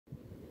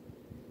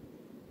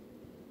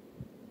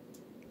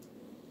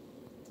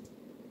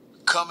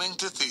Coming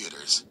to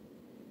theaters.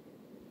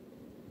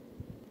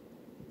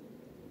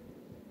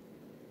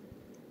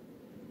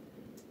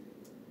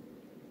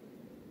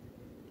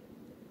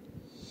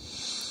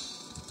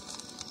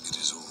 It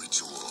is a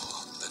ritual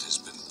that has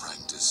been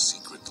practiced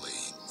secretly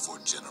for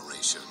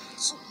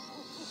generations.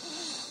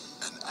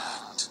 An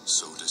act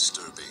so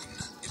disturbing,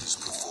 it is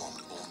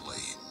performed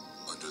only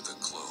under the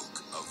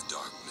cloak of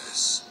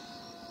darkness.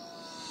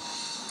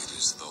 It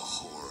is the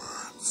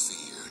horror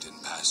feared in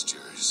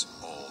pastures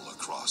all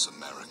across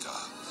America.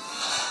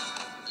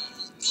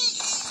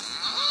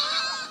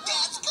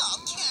 That's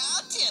called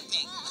cow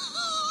tipping.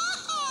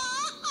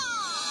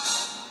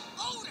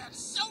 Oh, that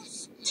so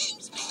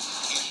stings me.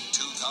 In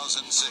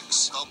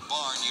 2006, the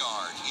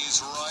Barnyard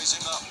is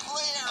rising up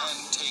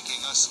and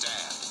taking a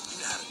stand.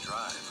 You know how to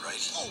drive,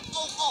 right?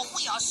 Oh,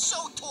 we are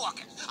so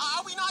talking.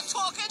 Are we not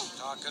talking?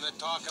 Talking a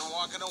talk and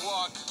walking a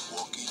walk.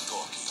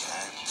 Walkie-talkie,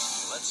 huh?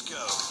 Let's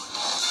go.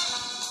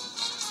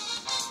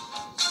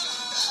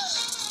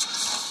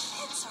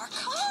 It's our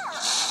car.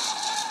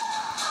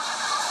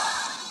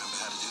 Remember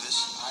how to do this?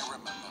 I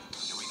remember.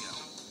 Here we go.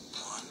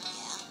 1,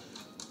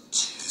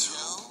 2.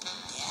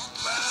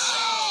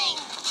 Bang!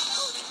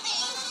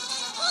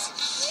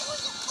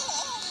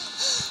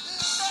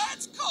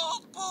 That's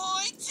called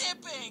boy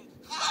tipping.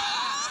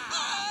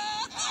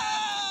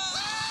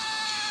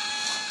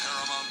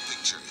 Paramount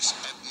Pictures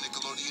and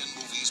Nickelodeon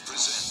Movies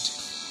present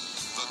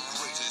the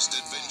greatest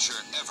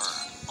adventure ever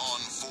on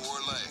 4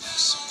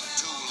 legs.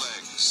 2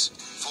 legs.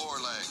 4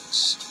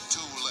 legs. 2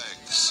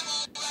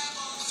 legs.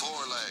 4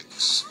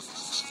 legs.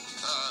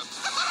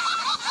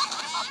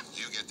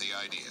 You get the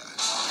idea.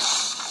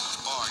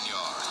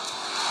 Barnyard.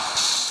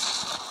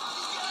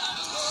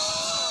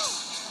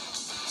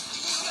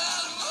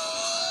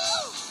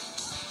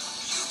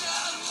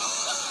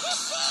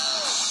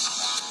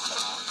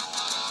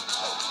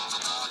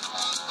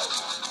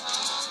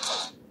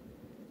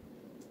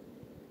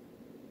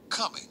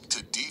 Coming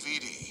to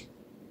DVD.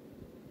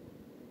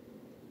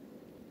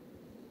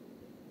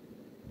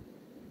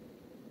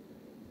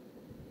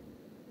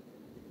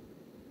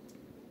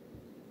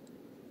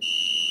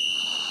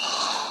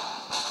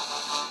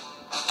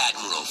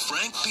 Admiral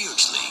Frank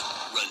Beardsley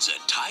runs a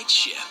tight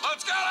ship.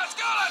 Let's go, let's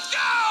go, let's go!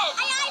 Aye,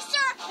 aye,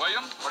 sir.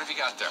 William, what have you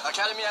got there?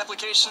 Academy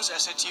applications,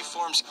 SAT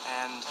forms,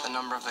 and the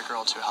number of the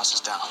girl 2 houses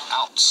down.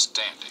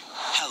 Outstanding.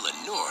 Helen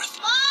North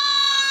Mom!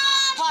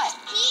 What?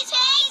 He's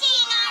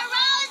painting our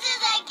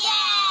roses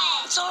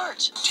again. It's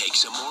art.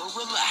 takes a more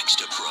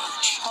relaxed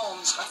approach.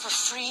 Poems are for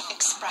free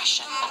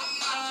expression,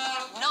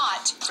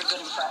 not for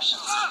good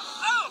impressions.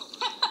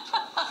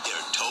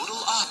 They're total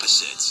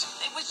opposites.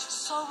 It was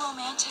so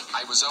romantic.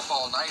 I was up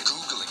all night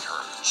Googling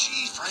her.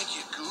 Gee, Frank,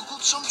 you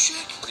Googled some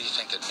chick? What do you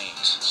think it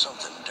means?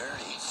 Something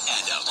dirty.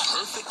 And a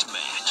perfect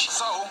match.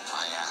 So,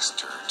 I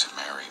asked her to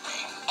marry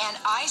me. And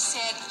I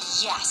said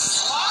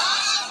yes.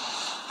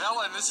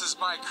 Helen, this is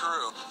my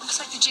crew. Looks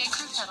like the J.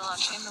 Crew catalog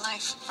came to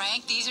life.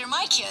 Frank, these are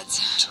my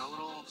kids.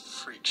 Total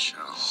freak show.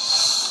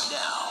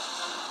 Now,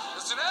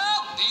 Listen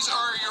up! These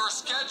are your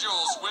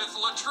schedules with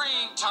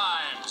latrine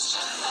times.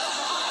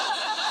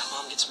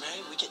 Mom gets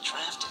married, we get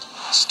drafted.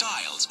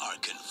 styles are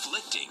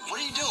conflicting. What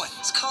are you doing?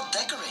 It's called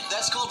decorating.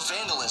 That's called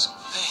vandalism.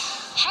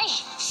 Hey,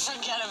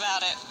 forget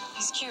about it.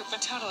 He's cute,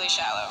 but totally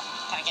shallow.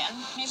 And again,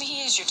 maybe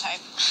he is your type.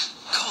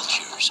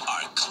 Cultures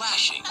are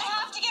clashing. I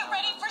have to get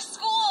ready for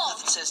school.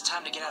 Nothing says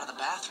time to get out of the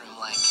bathroom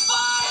like...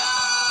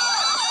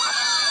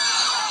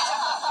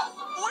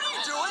 What are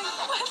you doing?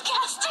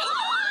 Webcasting.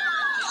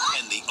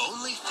 And the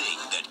only thing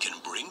that can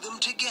bring them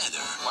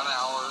together 1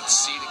 hour,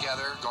 see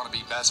together, gonna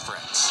be best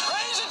friends.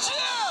 Raise a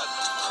cheer!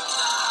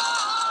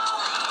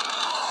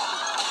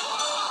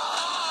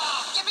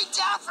 Get me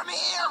down from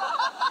here!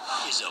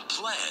 is a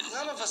plan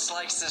None of us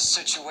likes this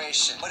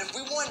situation. But if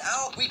we want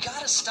out, we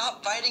gotta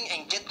stop fighting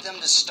and get them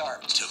to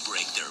start. to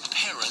break their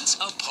parents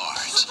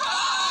apart.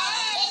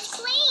 It's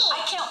clean.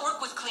 I can't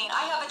work with clean.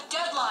 I have a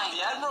deadline.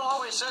 The Admiral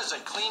always says a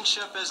clean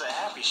ship is a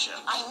happy ship.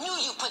 I knew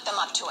you put them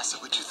up to us. Is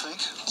that what you think?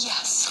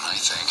 Yes. I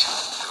think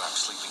that I'm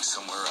sleeping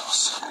somewhere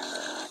else.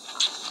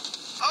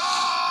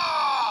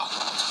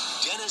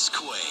 Dennis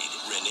Quaid,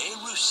 Rene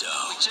Russo,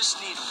 We just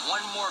need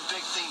one more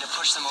big thing to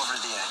push them over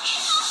the edge.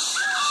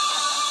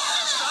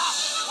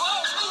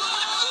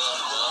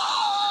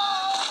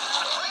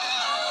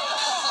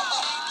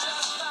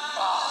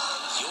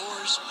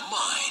 yours,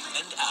 mine,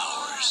 and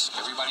ours.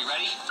 Everybody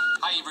ready?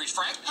 Hi, you reached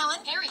Frank? Helen,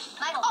 Harry,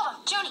 Michael,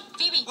 Autumn, Joni,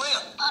 Phoebe,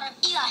 William. Autumn,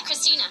 Eli,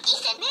 Christina,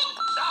 Ethan, Nick.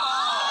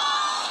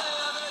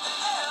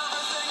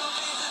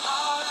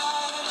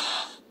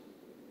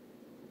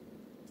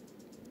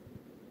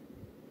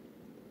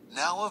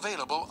 Now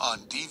available on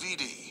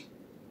DVD.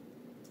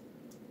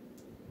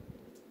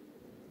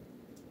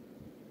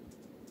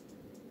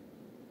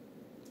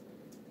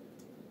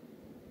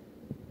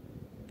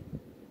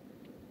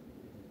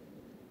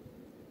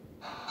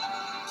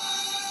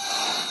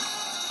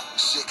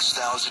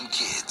 $6,000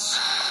 kids,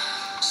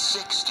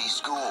 60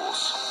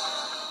 schools,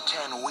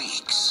 10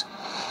 weeks,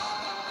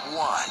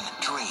 one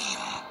dream.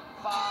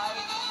 5,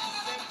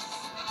 6,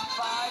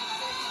 5,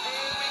 6,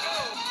 here we go.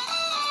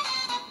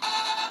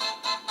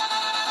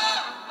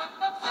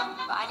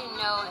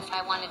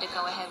 wanted to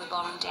go ahead with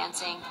ballroom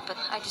dancing, but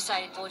I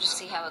decided we'll just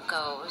see how it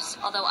goes.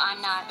 Although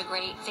I'm not a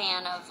great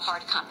fan of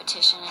hard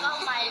competition. Oh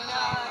my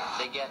God.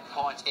 They get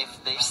points if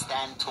they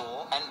stand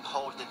tall and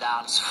hold the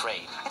dance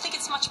straight. I think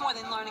it's much more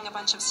than learning a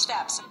bunch of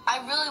steps.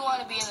 I really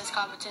want to be in this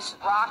competition.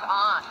 Rock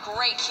on.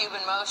 Great Cuban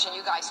motion.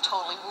 You guys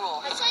totally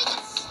rule. It's like a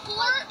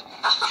sport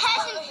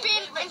hasn't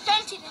been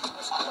invented into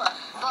a sport.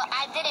 But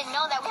I didn't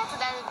know that we had to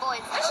dance with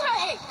boys. That's what I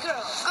hate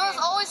girls. Girls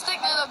always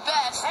think they're the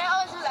best. They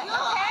always do that. You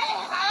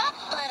okay?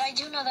 But I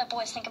do know that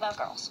boys think about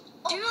girls.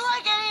 Do you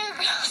like any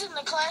of the girls in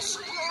the class?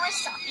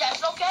 Marissa.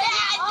 Yes, okay.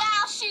 Dad,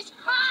 now she's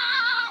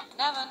hot.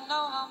 Never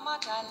know how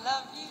much I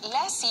love you.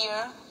 Last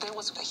year, there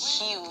was a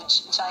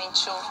huge, giant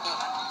trophy,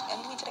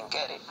 and we didn't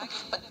get it.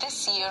 But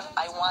this year,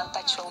 I want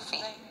that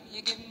trophy.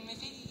 You give me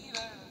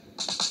fever.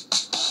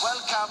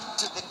 Welcome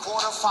to the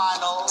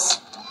quarterfinals.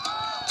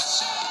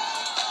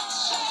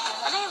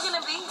 I think it's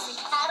gonna be easy.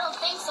 I don't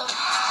think so.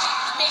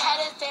 They had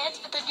a dance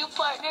with a new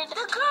partner.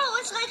 The girl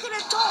is like an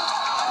adult.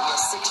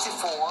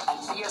 BS64 and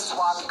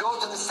BS1 go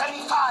to the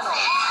semifinals.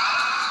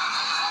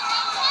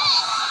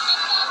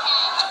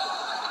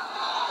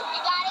 You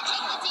gotta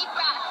take a deep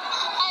breath.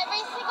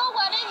 Every single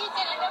one of you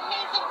did an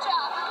amazing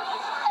job.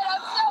 And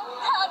I'm so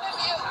proud of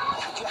you.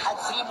 If you had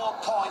 3 more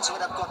points, you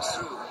would have got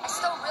through. I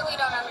still really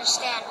don't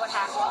understand what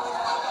happened.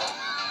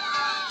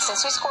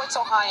 Since we scored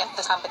so high at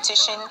this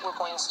competition, we're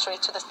going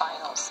straight to the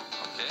finals.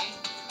 Okay,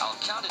 I'll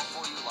count it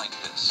for you like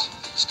this.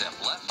 Step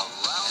left,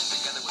 around,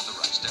 together with the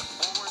right. Step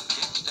forward,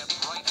 kick, step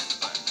right, and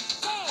back.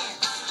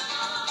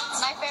 Dance.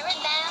 My favorite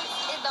dance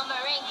is the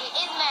merengue,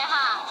 isn't it,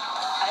 huh?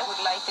 I would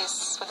like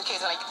this for the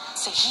kids, like,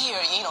 say, here,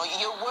 you know,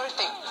 you're worth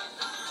it.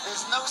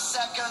 There's no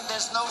second,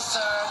 there's no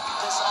third,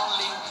 there's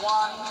only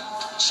one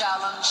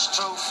challenge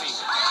trophy.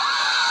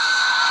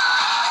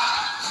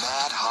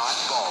 Mad Hot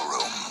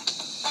Ballroom.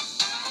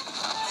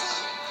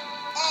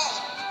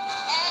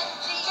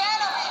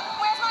 Gentlemen,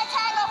 where's my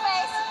tango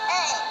face?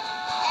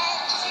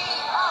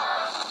 A-N-G-O.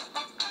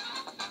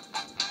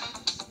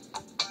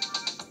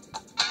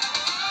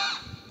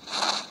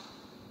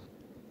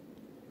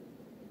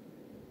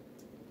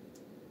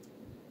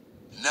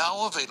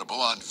 Now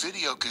available on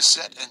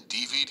videocassette and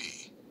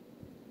DVD.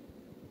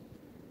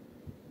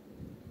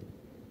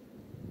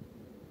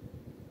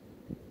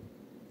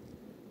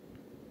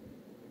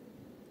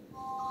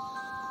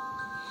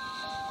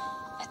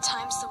 At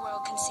times the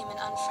world can seem an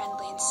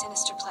unfriendly and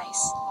sinister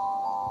place.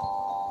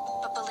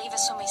 But believe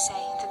us when we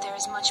say that there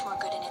is much more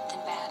good in it than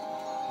bad.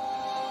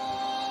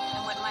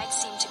 And what might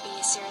seem to be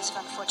a series of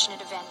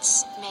unfortunate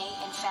events may,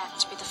 in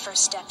fact, be the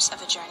first steps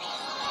of a journey.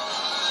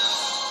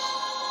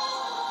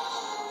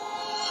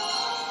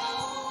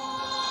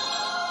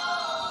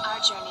 Our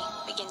journey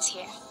begins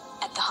here,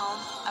 at the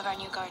home of our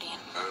new guardian.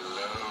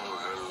 Hello,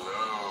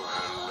 hello,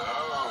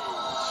 hello.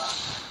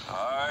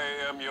 I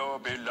am your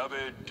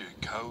beloved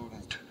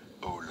Count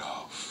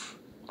Olaf.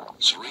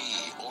 3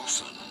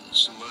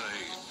 orphans. My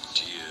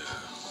dear.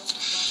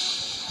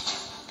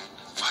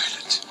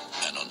 Violet,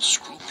 an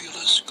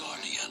unscrupulous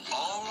guardian.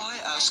 All I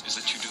ask is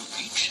that you do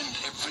each and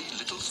every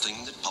little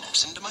thing that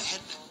pops into my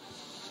head,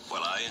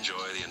 while I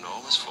enjoy the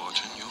enormous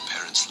fortune your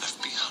parents left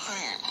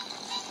behind.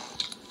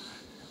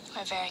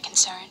 We're very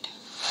concerned.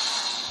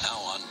 Now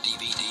on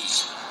DVD,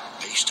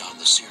 based on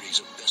the series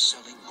of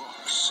best-selling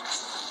books,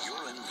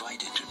 you're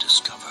invited to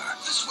discover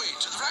This way,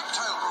 to the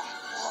reptile room.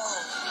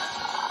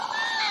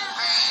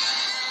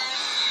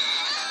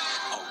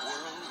 a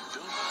world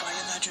built by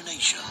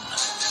imagination,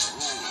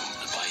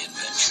 ruled by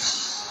invention,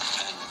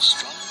 and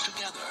strung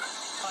together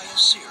by a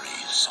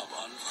series of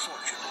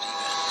unfortunate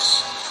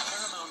events.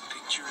 Paramount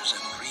Pictures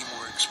and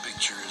DreamWorks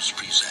Pictures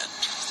present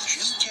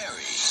Jim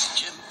Carrey,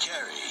 Jim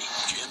Carrey,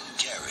 Jim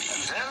Carrey.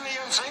 Then the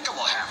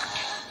unthinkable happened.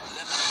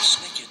 Lemony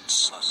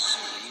Snicket's a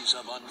series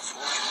of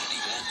unfortunate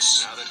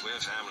events. Now that we're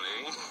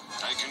family,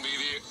 I can be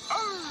the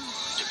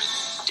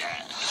ultimate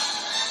dad.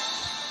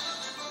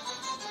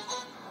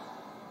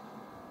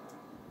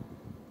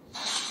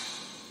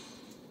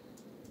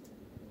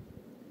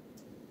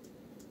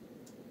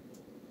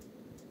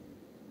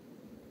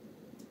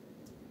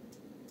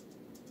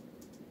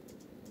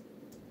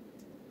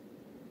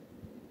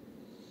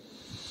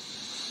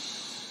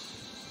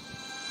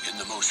 In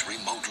the most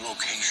remote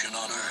location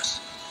on Earth,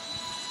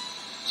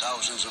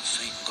 thousands of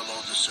feet below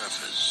the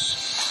surface,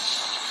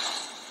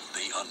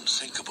 the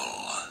unthinkable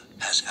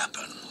has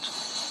happened.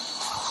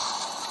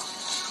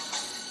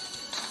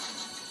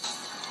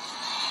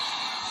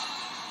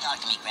 Talk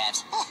to me,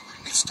 Krabs. Oh,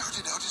 it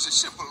started out as a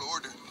simple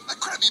order. A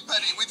Krabby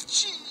Patty with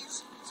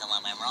cheese. So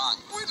what went wrong?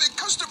 When the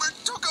customer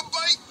took a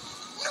bite,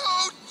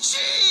 no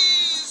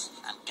cheese!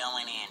 I'm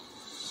going in.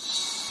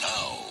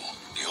 Now,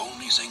 the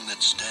only thing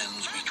that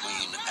stands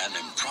between an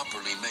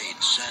improperly made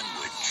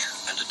sandwich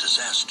and a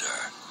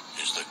disaster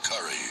is the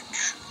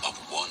courage of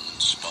one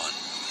sponge.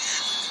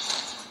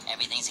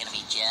 Everything's gonna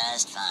be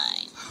just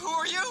fine. Who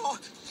are you?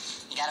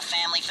 You got a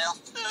family, Phil?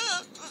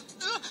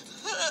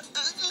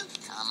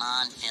 Come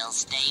on, Phil,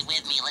 stay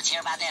with me. Let's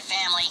hear about that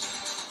family.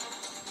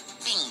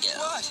 Bingo.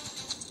 What?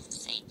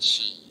 Say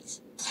cheese.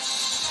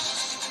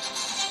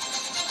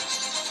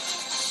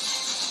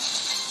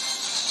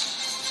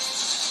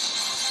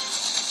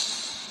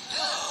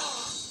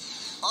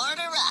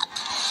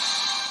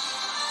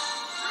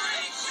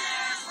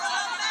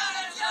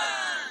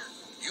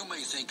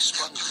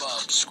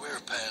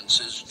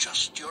 SquarePants is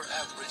just your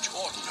average,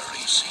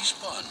 ordinary sea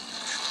sponge.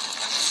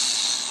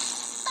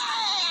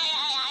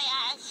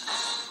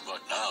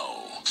 But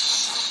now,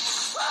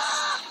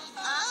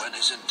 when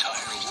his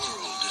entire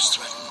world is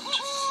threatened,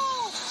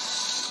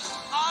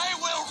 I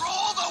will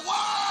rule the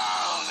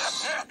world!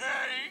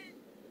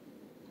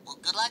 Well,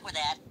 good luck with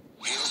that.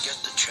 He'll get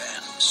the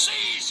chance.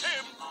 Seize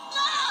him! No!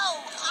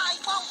 I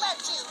won't let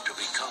you! To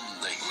become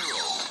the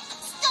hero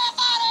Step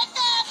on it,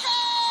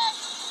 Dancing!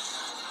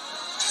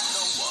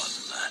 no one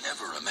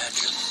ever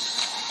imagined.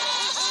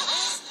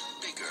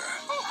 Bigger.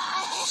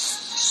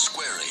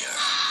 Squarier.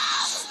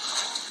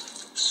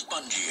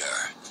 Spongier.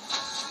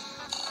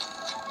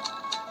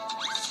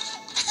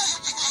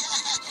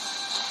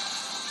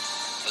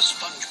 The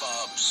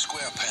SpongeBob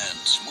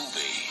SquarePants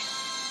movie.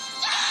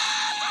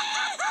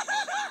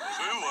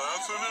 They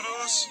laughing at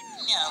us?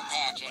 No,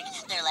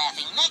 Patrick. They're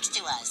laughing next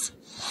to us.